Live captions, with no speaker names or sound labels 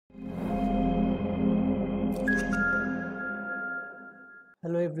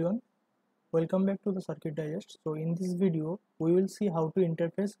Hello everyone, welcome back to the CircuitDigest. So in this video, we will see how to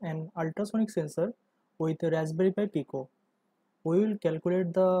interface an ultrasonic sensor with a Raspberry Pi Pico. We will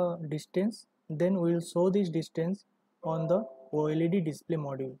calculate the distance, then we will show this distance on the OLED display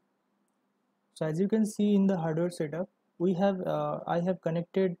module. So as you can see in the hardware setup, I have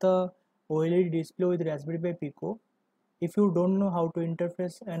connected the OLED display with Raspberry Pi Pico. If you don't know how to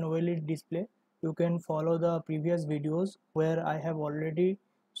interface an OLED display, you can follow the previous videos where I have already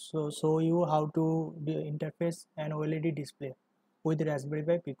show you how to interface an OLED display with Raspberry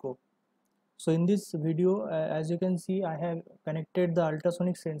Pi Pico. So in this video, as you can see, I have connected the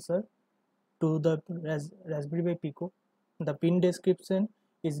ultrasonic sensor to the Raspberry Pi Pico. The pin description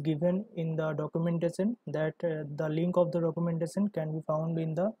is given in the documentation, that the link of the documentation can be found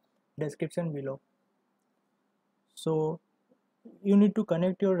in the description below. So you need to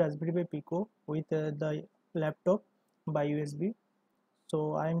connect your Raspberry Pi Pico with the laptop by USB.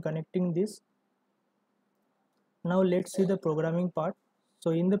 So I am connecting this. Now let's see the programming part. So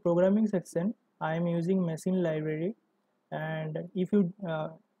in the programming section, I am using machine library, and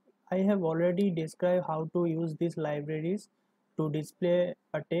I have already described how to use these libraries to display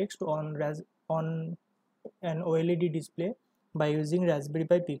a text on an OLED display by using Raspberry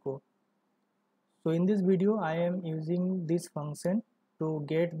Pi Pico. So in this video, I am using this function to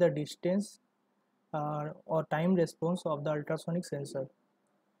get the distance or time response of the ultrasonic sensor.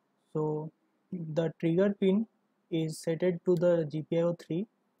 So the trigger pin is set to the GPIO 3,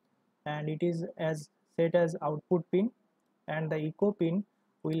 and it is set as output pin, and the echo pin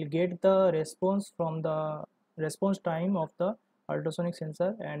will get the response from the response time of the ultrasonic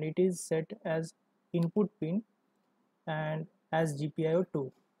sensor, and it is set as input pin and as GPIO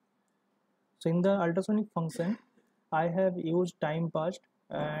 2. So in the ultrasonic function, I have used time passed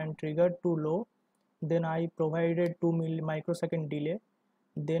and triggered to low, then I provided 2 microsecond delay,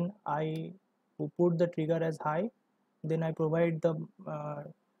 then I put the trigger as high, then I provide the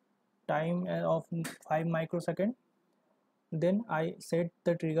time of 5 microsecond, then I set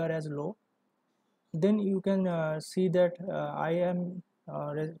the trigger as low. Then you can see that I am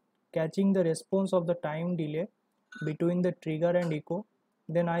catching the response of the time delay between the trigger and echo.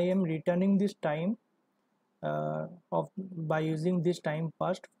 Then I am returning this time by using this time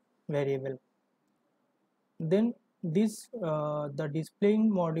passed variable. Then the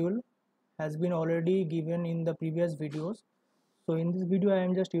displaying module has been already given in the previous videos. So in this video, I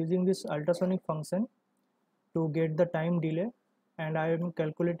am just using this ultrasonic function to get the time delay, and I am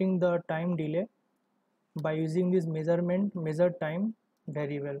calculating the time delay by using this measured time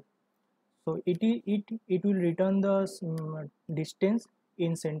variable. So it will return the distance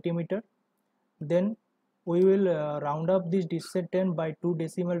in centimeter. Then we will round up this distance by 2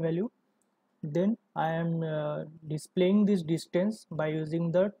 decimal value. Then I am displaying this distance by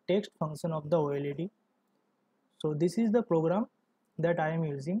using the text function of the OLED. So this is the program that I am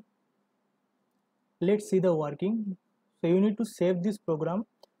using. Let's see the working. So you need to save this program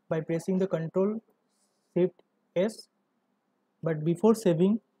by pressing the Ctrl Shift S. But before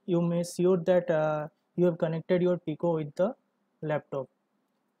saving, you may sure that you have connected your Pico with the laptop.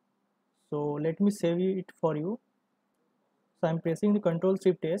 So let me save it for you. So I am pressing the Ctrl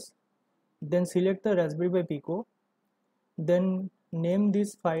Shift S. Then select the Raspberry Pi Pico, then name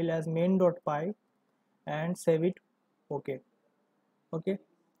this file as main.py and save it. Okay.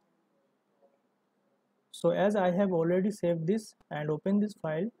 So as I have already saved this and opened this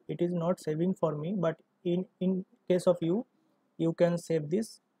file, it is not saving for me, but in case of you can save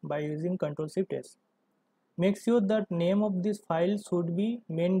this by using Ctrl Shift S. Make sure that name of this file should be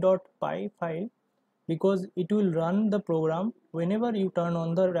main.py file, because it will run the program whenever you turn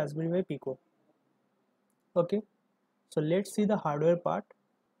on the Raspberry Pi Pico. Okay, so let's see the hardware part.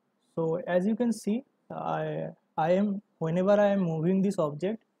 So as you can see, whenever I am moving this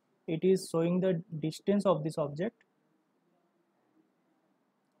object, it is showing the distance of this object.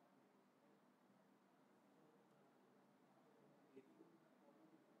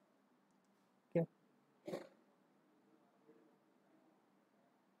 Okay.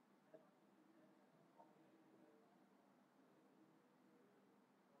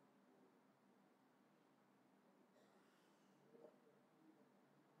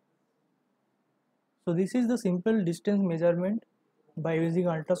 So this is the simple distance measurement by using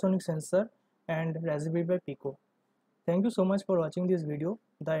ultrasonic sensor and Raspberry Pi Pico. Thank you so much for watching this video.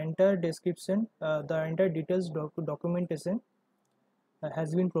 The entire description, the entire details documentation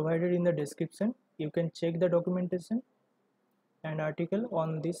has been provided in the description. You can check the documentation and article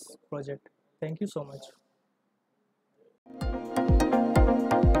on this project. Thank you so much.